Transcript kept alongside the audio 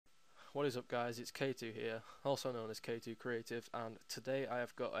What is up guys, it's K2 here, also known as K2 Creative, and today I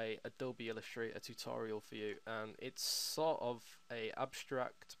have got a Adobe Illustrator tutorial for you, and it's sort of a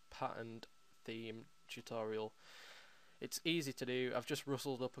abstract patterned theme tutorial. It's easy to do. I've just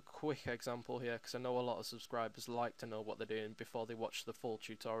rustled up a quick example here because I know a lot of subscribers like to know what they're doing before they watch the full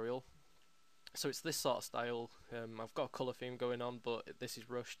tutorial. So it's this sort of style. I've got a colour theme going on, but this is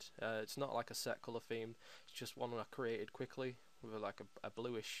rushed. It's not like a set colour theme, it's just one I created quickly with a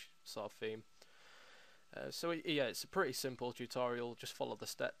bluish sort of theme. Yeah, it's a pretty simple tutorial, just follow the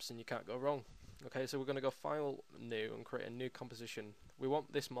steps and you can't go wrong. Okay, so we're going to go File, New, and create a new composition. We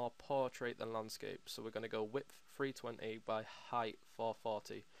want this more portrait than landscape, so we're going to go width 320 by height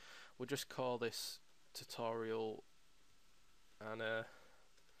 440. We'll just call this tutorial, and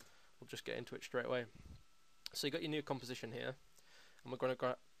we'll just get into it straight away. So you got your new composition here, and we're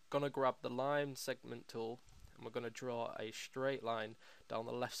gonna grab the line segment tool, and we're gonna draw a straight line down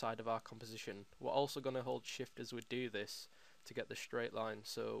the left side of our composition. We're also gonna hold shift as we do this to get the straight line.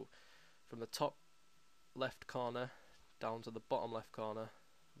 So from the top left corner down to the bottom left corner,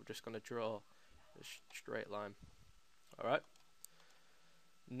 we're just gonna draw a straight line. Alright.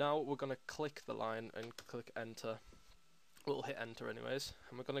 Now we're gonna click the line and click enter. We'll hit enter anyways,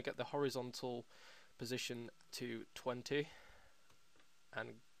 and we're going to get the horizontal position to 20 and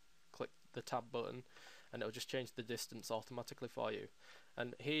click the tab button, and it'll just change the distance automatically for you.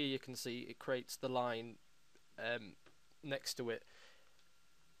 And here you can see it creates the line next to it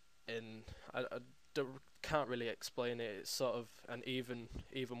in can't really explain it. It's sort of an even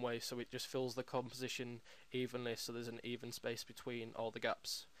way, so it just fills the composition evenly, so there's an even space between all the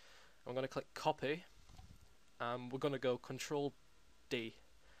gaps. I'm going to click copy. We're going to go Control D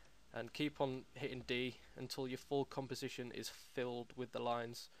and keep on hitting D until your full composition is filled with the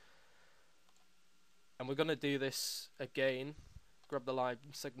lines. And we're going to do this again. Grab the line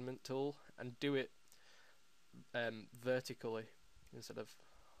segment tool and do it vertically instead of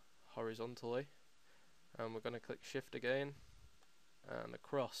horizontally. And we're going to click shift again and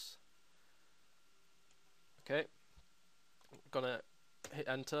across. Okay, we're going to hit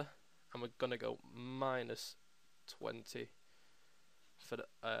enter, and we're going to go minus 20 for the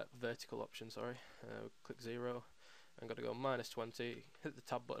vertical option, sorry. Click 0. I'm going to go minus 20, hit the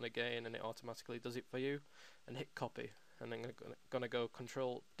tab button again, and it automatically does it for you, and hit copy. And then I'm going to go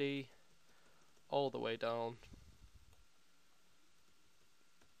Control D all the way down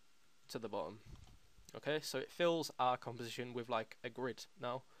to the bottom. Okay, so it fills our composition with like a grid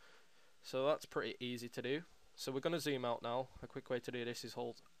now. So that's pretty easy to do. So we're going to zoom out now. A quick way to do this is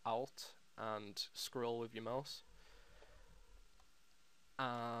hold Alt and scroll with your mouse.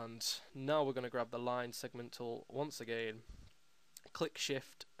 And now we're going to grab the line segment tool once again, click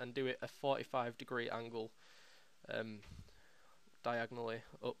shift and do it a 45-degree angle diagonally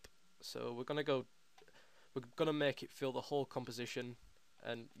up. So we're going to make it fill the whole composition,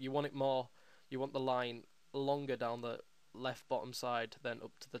 and you want the line longer down the left bottom side than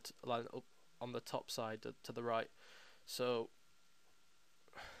up to the line up on the top side to the right. So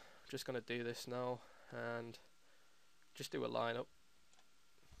I'm just going to do this now and just do a line up.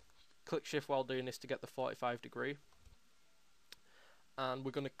 Click shift while doing this to get the 45-degree, and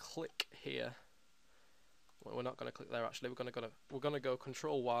we're going to click here. Well, we're not going to click there actually. We're going to go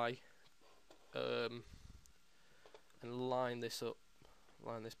Control Y and line this up,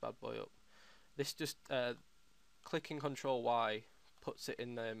 line this bad boy up. This just clicking Control Y puts it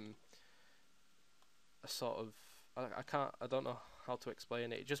in a sort of I don't know how to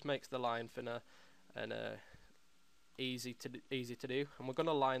explain it. It just makes the line thinner and easy to do, and we're going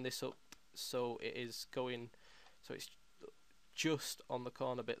to line this up so it is going, so it's just on the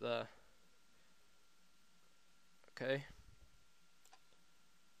corner bit there. Okay,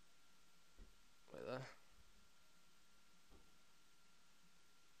 right there.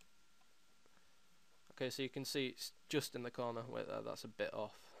 Okay, so you can see it's just in the corner. Wait there, that's a bit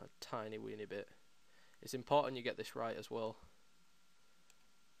off, a tiny weeny bit. It's important you get this right as well,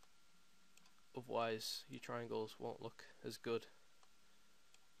 otherwise your triangles won't look as good.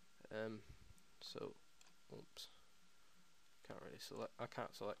 So oops, I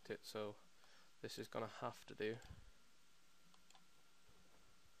can't select it, so this is gonna have to do.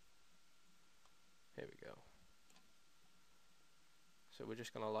 Here we go. So we're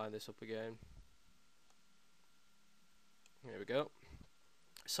just gonna line this up again. Here we go.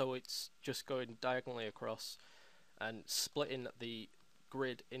 So it's just going diagonally across and splitting the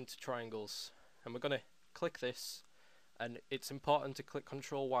grid into triangles, and we're going to click this, and it's important to click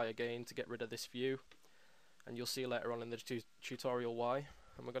Control Y again to get rid of this view, and you'll see later on in the tutorial why.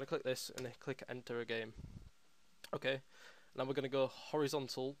 And we're going to click this and then click enter again. Okay, now we're going to go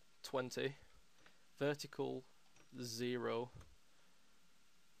horizontal 20, vertical 0,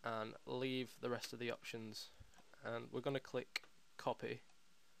 and leave the rest of the options. And we're going to click copy.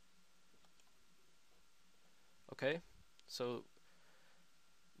 Okay, so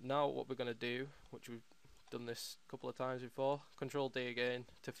now what we're going to do, which we've done this a couple of times before, Control D again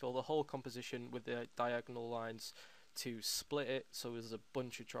to fill the whole composition with the diagonal lines to split it so there's a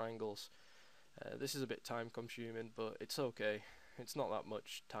bunch of triangles. This is a bit time consuming, but it's okay. It's not that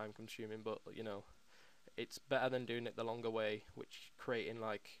much time consuming, but you know, it's better than doing it the longer way, which creating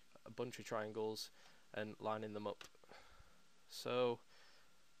like a bunch of triangles and lining them up. So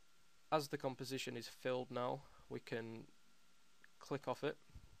as the composition is filled now, we can click off it.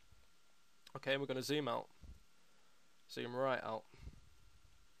 Okay, we're going to zoom out, zoom right out,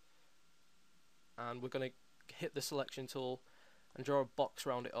 and we're going to hit the selection tool and draw a box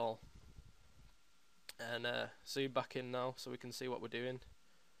around it all, and zoom back in now so we can see what we're doing.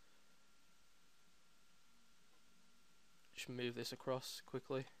 Just move this across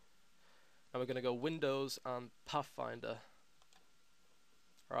quickly, and we're going to go Windows and Pathfinder,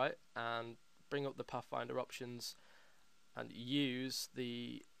 right, and bring up the Pathfinder options and use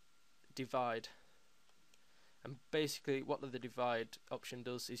the divide. And basically what the divide option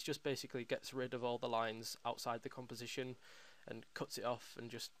does is just basically gets rid of all the lines outside the composition and cuts it off, and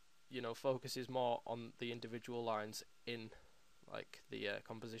just, you know, focuses more on the individual lines in like the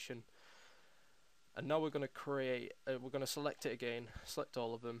composition. And now we're going to create, we're going to select it again, select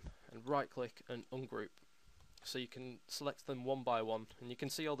all of them, and right click and ungroup. So you can select them one by one, and you can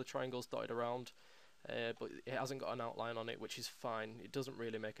see all the triangles dotted around, but it hasn't got an outline on it, which is fine. It doesn't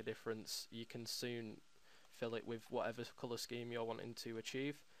really make a difference. You can soon fill it with whatever colour scheme you're wanting to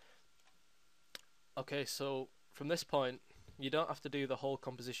achieve. Okay, so from this point you don't have to do the whole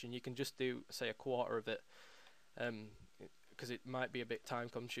composition. You can just do, say, a quarter of it, because it might be a bit time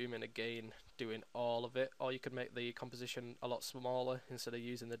consuming again doing all of it, or you could make the composition a lot smaller instead of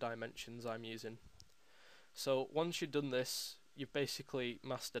using the dimensions I'm using. So once you've done this, you've basically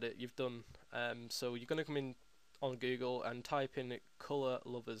mastered it. You've done, so you're going to come in on Google and type in Colour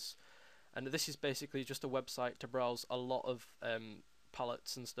Lovers, and this is basically just a website to browse a lot of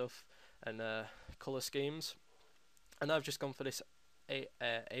palettes and stuff and colour schemes. And I've just gone for this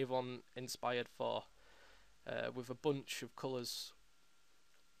Avon Inspired 4 with a bunch of colours.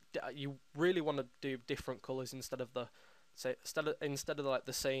 You really want to do different colours instead of the instead of like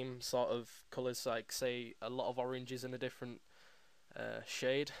the same sort of colours, like say a lot of oranges in a different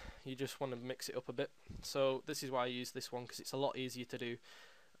shade. You just want to mix it up a bit. So this is why I use this one, because it's a lot easier to do.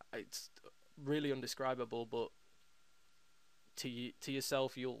 It's really undescribable, but to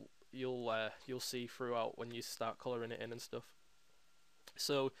yourself you'll see throughout when you start colouring it in and stuff.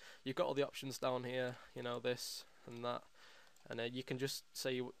 So you've got all the options down here, you know, this and that, and you can just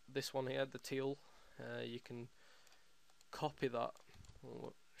say this one here, the teal. You can copy that.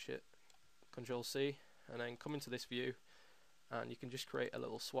 Oh, shit. Control C, and then come into this view, and you can just create a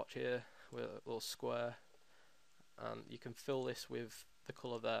little swatch here with a little square, and you can fill this with the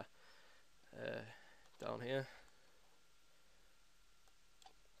colour there down here.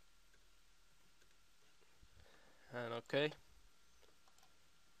 And okay,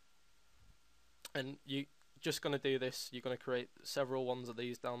 and you just going to do this. You're going to create several ones of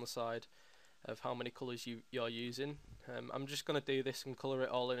these down the side of how many colours you're using. I'm just going to do this and colour it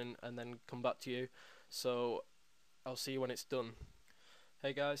all in and then come back to you, so I'll see you when it's done.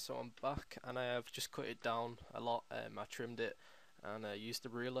 Hey guys, so I'm back and I have just cut it down a lot. I trimmed it and used the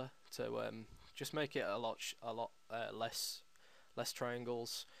ruler to just make it a lot less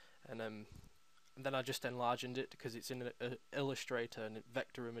triangles, and then I just enlarged it because it's in Illustrator, and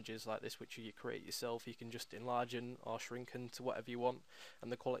vector images like this, which you create yourself, you can just enlarge or shrink to whatever you want,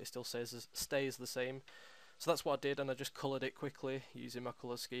 and the quality still stays the same. So that's what I did, and I just coloured it quickly using my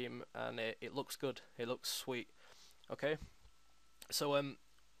colour scheme, and it looks good. It looks sweet. Okay. So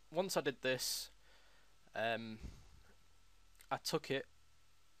once I did this, I took it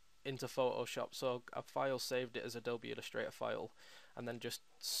into Photoshop. So I file saved it as Adobe Illustrator file, and then just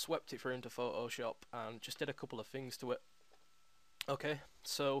swept it through into Photoshop and just did a couple of things to it. Okay,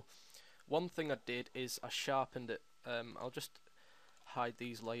 so one thing I did is I sharpened it. I'll just hide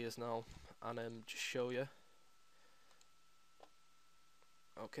these layers now and just show you.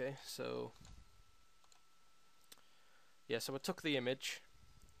 Okay, so yeah, so I took the image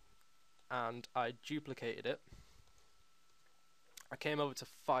and I duplicated it. I came over to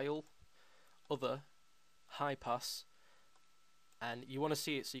File, Other, High Pass, and you want to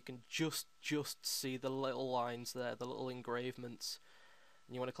see it so you can just see the little lines there, the little engravements,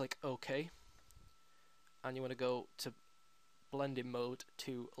 and you want to click OK, and you want to go to blending mode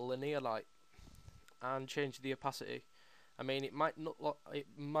to linear light and change the opacity. I mean, it might not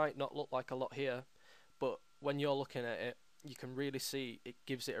look like a lot here, but when you're looking at it, you can really see it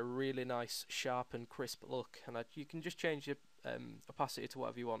gives it a really nice, sharp and crisp look. And you can just change your opacity to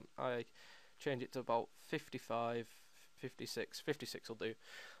whatever you want. I change it to about 55, 56. 56 will do.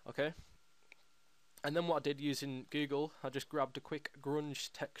 Okay. And then what I did using Google, I just grabbed a quick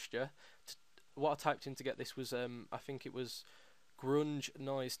grunge texture. What I typed in to get this was, I think it was grunge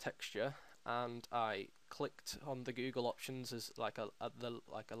noise texture, and I clicked on the Google options as like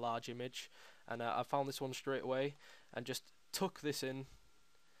a large image, and I found this one straight away, and just took this in,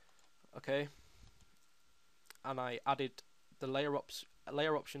 okay, and I added the layer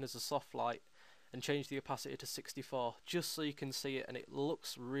option as a soft light, and changed the opacity to 64, just so you can see it, and it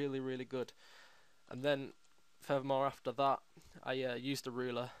looks really good. And then furthermore, after that, I used a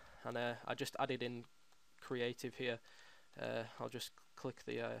ruler, and I just added in creative here. I'll just click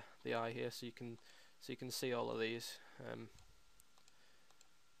the eye here so you can see all of these,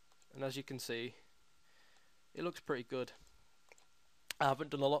 and as you can see, it looks pretty good. I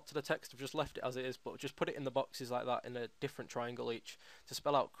haven't done a lot to the text, I've just left it as it is, but just put it in the boxes like that in a different triangle each to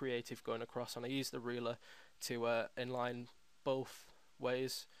spell out creative going across, and I used the ruler to inline both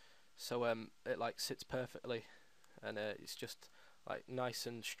ways, so it like sits perfectly, and it's just like nice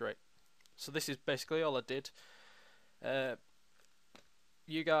and straight. So this is basically all I did.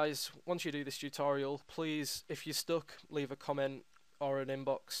 You guys, once you do this tutorial, please, if you're stuck, leave a comment or an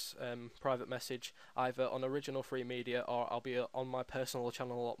inbox private message either on Original Free Media, or I'll be on my personal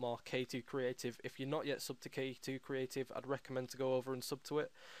channel a lot more, K2 Creative. If you're not yet sub to K2 Creative, I'd recommend to go over and sub to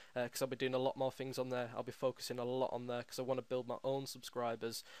it, because I'll be doing a lot more things on there. I'll be focusing a lot on there because I want to build my own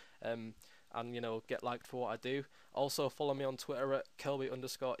subscribers, and you know, get liked for what I do. Also follow me on Twitter at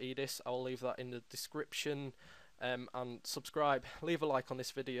Kelby_Edis. I'll leave that in the description, and subscribe, leave a like on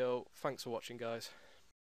this video. Thanks for watching, guys.